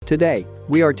Today,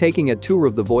 we are taking a tour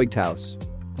of the Voigt House.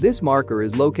 This marker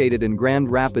is located in Grand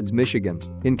Rapids, Michigan,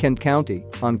 in Kent County,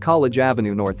 on College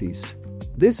Avenue Northeast.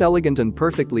 This elegant and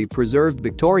perfectly preserved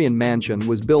Victorian mansion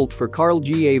was built for Carl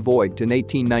G. A. Voigt in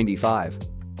 1895.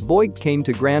 Voigt came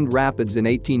to Grand Rapids in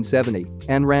 1870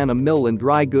 and ran a mill and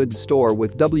dry goods store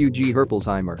with W. G.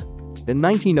 Herpolsheimer. In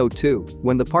 1902,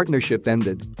 when the partnership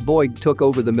ended, Voigt took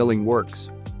over the milling works.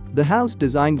 The house,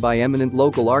 designed by eminent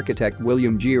local architect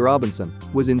William G. Robinson,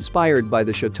 was inspired by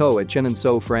the chateau at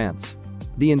Chenonceau, France.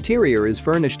 The interior is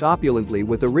furnished opulently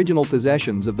with original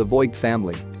possessions of the Voigt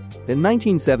family. In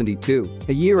 1972,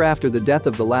 a year after the death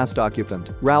of the last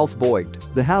occupant, Ralph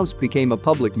Voigt, the house became a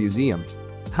public museum.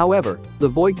 However, the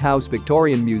Voigt House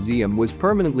Victorian Museum was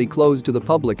permanently closed to the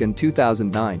public in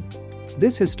 2009.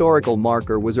 This historical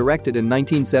marker was erected in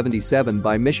 1977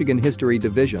 by Michigan History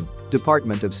Division,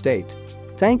 Department of State.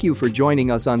 Thank you for joining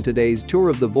us on today's tour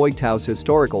of the Voigt House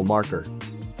historical marker.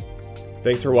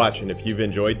 Thanks for watching. If you've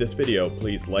enjoyed this video,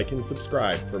 please like and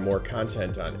subscribe for more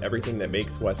content on everything that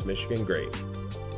makes West Michigan great.